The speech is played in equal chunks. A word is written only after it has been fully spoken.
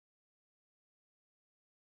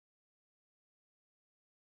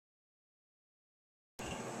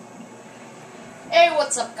Hey,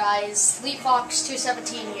 what's up, guys?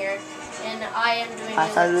 LeetFox217 here, and I am doing. I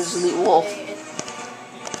thought it was Elite Wolf.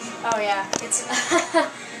 Oh yeah, it's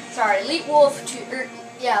sorry, Elite Wolf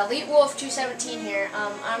LeetWolf217 here.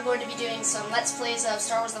 I'm going to be doing some Let's Plays of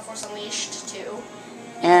Star Wars: The Force Unleashed 2.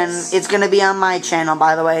 And it's gonna be on my channel,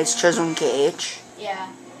 by the way. It's ChosenOneKH.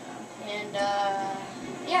 Yeah, and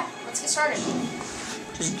yeah, let's get started.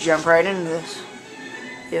 Just jump right into this.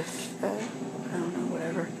 If I don't know,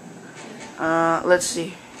 whatever. Let's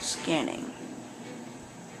see. Scanning.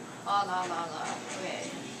 Okay,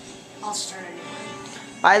 I'll start anyway.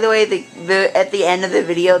 By the way, at the end of the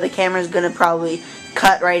video, the camera's gonna probably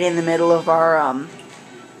cut right in the middle of our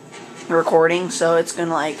recording, so it's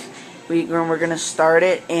gonna we're gonna start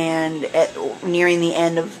it, and nearing the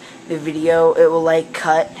end of the video, it will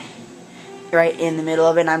cut right in the middle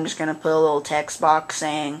of it. And I'm just gonna put a little text box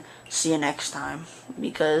saying "See you next time,"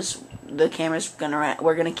 because the camera's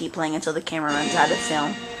we're gonna keep playing until the camera runs out of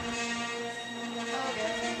film.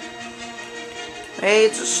 Hey,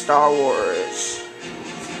 it's a Star Wars.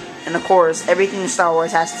 And of course, everything Star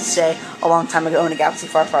Wars has to say a long time ago in a galaxy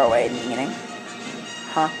far, far away in the beginning.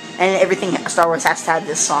 Huh? And everything Star Wars has to have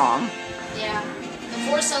this song. Yeah. The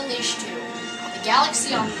Force Unleashed 2. The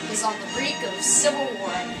galaxy is on the brink of civil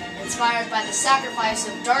war, inspired by the sacrifice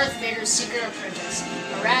of Darth Vader's secret apprentice.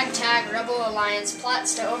 A ragtag rebel alliance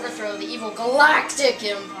plots to overthrow the evil Galactic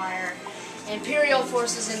Empire. Imperial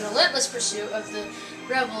forces in relentless pursuit of the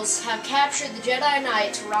rebels have captured the Jedi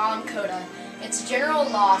Knight Ram Koda. Its general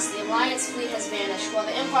loss, the Alliance fleet has vanished, while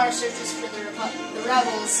the Empire searches for the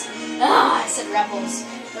rebels. I said rebels.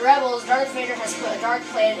 The rebels, Darth Vader has put a dark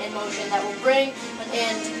plan in motion that will bring an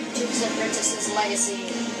end to his apprentice's legacy.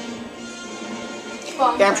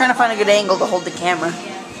 Yeah, I'm trying to find a good angle to hold the camera.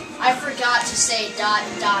 Yeah. I forgot to say ...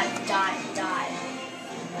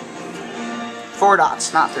 4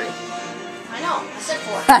 dots, not 3. I know, I said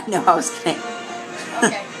 4. I know, I was kidding.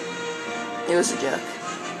 Okay. It was a joke.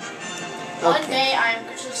 One day I'm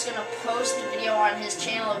just gonna post a video on his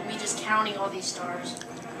channel of me just counting all these stars.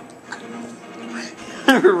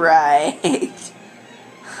 Right.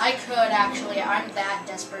 I could actually. I'm that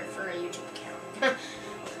desperate for a YouTube account.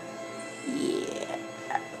 Yeah.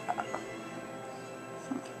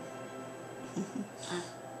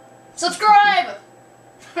 Subscribe!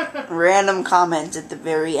 Random comments at the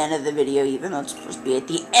very end of the video, even though it's supposed to be at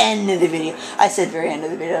the end of the video. I said very end of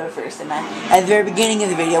the video first, and at the very beginning of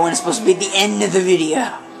the video when it's supposed to be at the end of the video.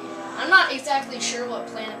 I'm not exactly sure what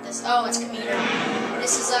planet this. Oh, it's Camino.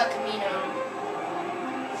 This is Camino,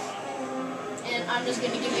 and I'm just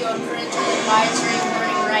gonna give you a parental advisory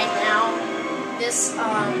warning right now. This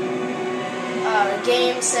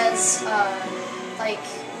game says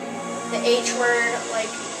the H word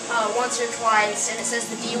once or twice, and it says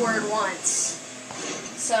the D word once.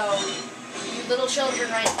 So, you little children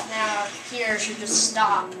right now here should just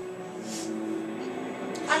stop.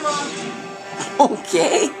 Hi, Mom.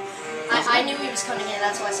 Okay. I knew he was coming in,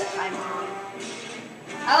 that's why I said hi, Mom.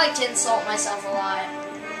 I like to insult myself a lot.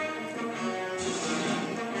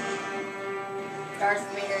 Darth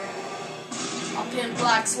Vader. I'll pin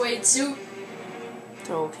black suede suit.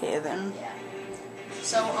 Okay, then. Yeah.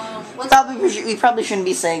 So, we probably shouldn't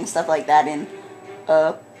be saying stuff like that in,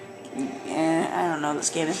 I don't know, this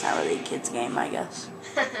game is not really a kid's game, I guess.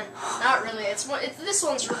 Not really, this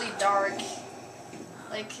one's really dark.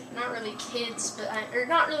 Not really kids, but, or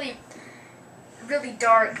not really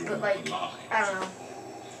dark, but I don't know.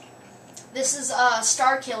 This is,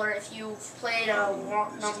 Star Killer. If you've played,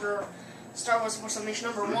 Star Wars Force Unleashed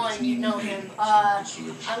 #1, you know him.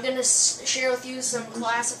 I'm going to share with you some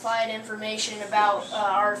classified information about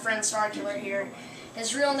our friend Starkiller here.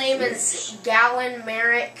 His real name is Galen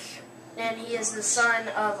Merrick, and he is the son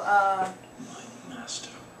of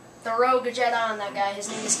the rogue Jedi on that guy. His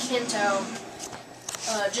name is Kinto.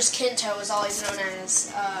 Just Kinto is all he's known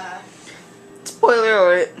as. Spoiler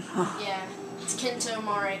alert. Yeah, it's Kinto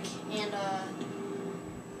Marek, and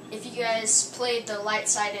if you guys played the light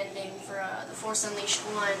side ending for The Force Unleashed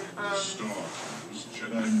 1,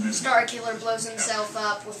 Starkiller blows himself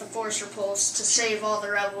up with the Force Repulse to save all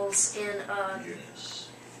the rebels, and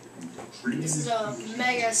this is a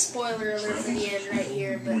mega spoiler alert for the end right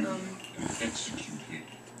here, but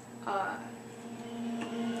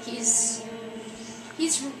he's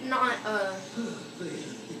not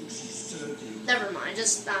never mind,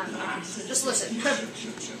 just listen.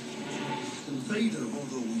 Vader will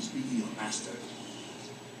always be your master.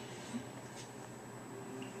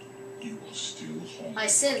 You will still hold. I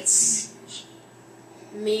sense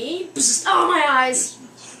me. Oh, my eyes.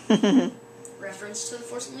 Reference to The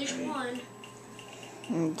Force Unleashed 1.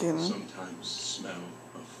 Sometimes smell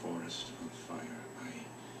a forest on fire.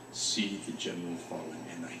 see the general falling,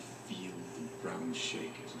 and I feel the ground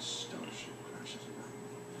shake as a starship crashes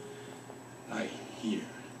around. I hear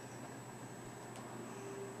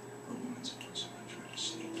a woman's voice when I try to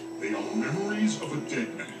sleep. They are memories of a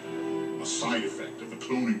dead man, a side effect of the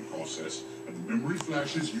cloning process, and the memory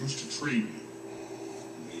flashes used to train you.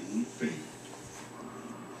 They will fade.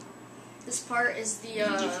 This part is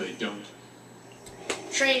And if the they don't,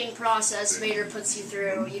 training process Vader puts you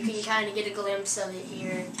through. You can kind of get a glimpse of it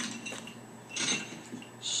here.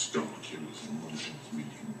 Star Killer's emotions make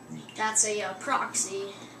him weak. That's a proxy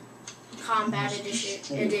combat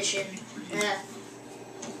edition.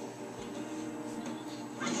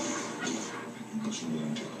 You must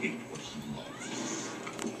learn to hate what you love.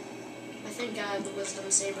 I think I have the wisdom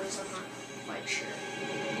sabers. I'm not quite sure.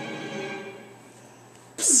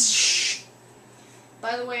 Psst.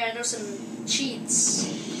 By the way, I know some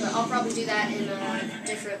cheats, but I'll probably do that in a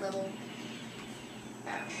different level.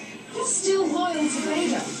 You're still loyal to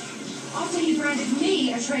Vader. After he branded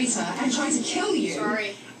me a traitor and tried to kill you.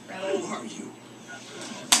 Sorry, brother. Who are you?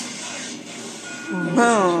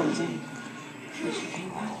 Boom.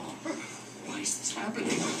 Why is this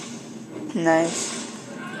happening? Nice.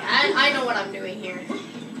 Yeah, I know what I'm doing here.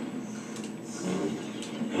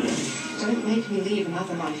 Don't make me leave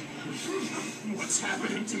another life. What's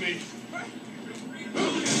happening to me?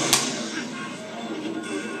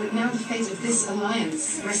 But now the fate of this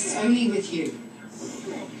alliance rests only with you.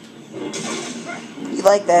 You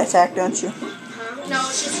like that attack, don't you? Huh? No,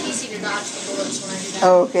 it's just easy to dodge the bullets when I do that.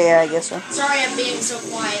 Oh, okay, yeah, I guess so. Sorry I'm being so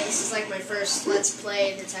quiet. This is like my first Let's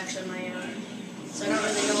Play that's actually my own. So I don't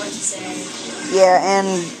really know what to say. Yeah, and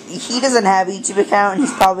he doesn't have a YouTube account, and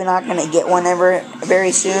he's probably not going to get one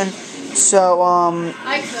very soon. So,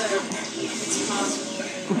 I could. It's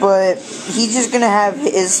possible. but he's just going to have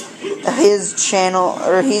his channel,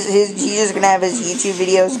 or he's just going to have his YouTube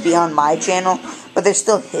videos be on my channel, but they're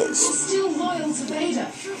still his. You're still loyal to Vader.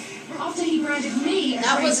 After he branded me a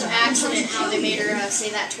That was an traitor and tried to accident how kill they made you. her say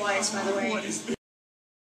that twice, by the way.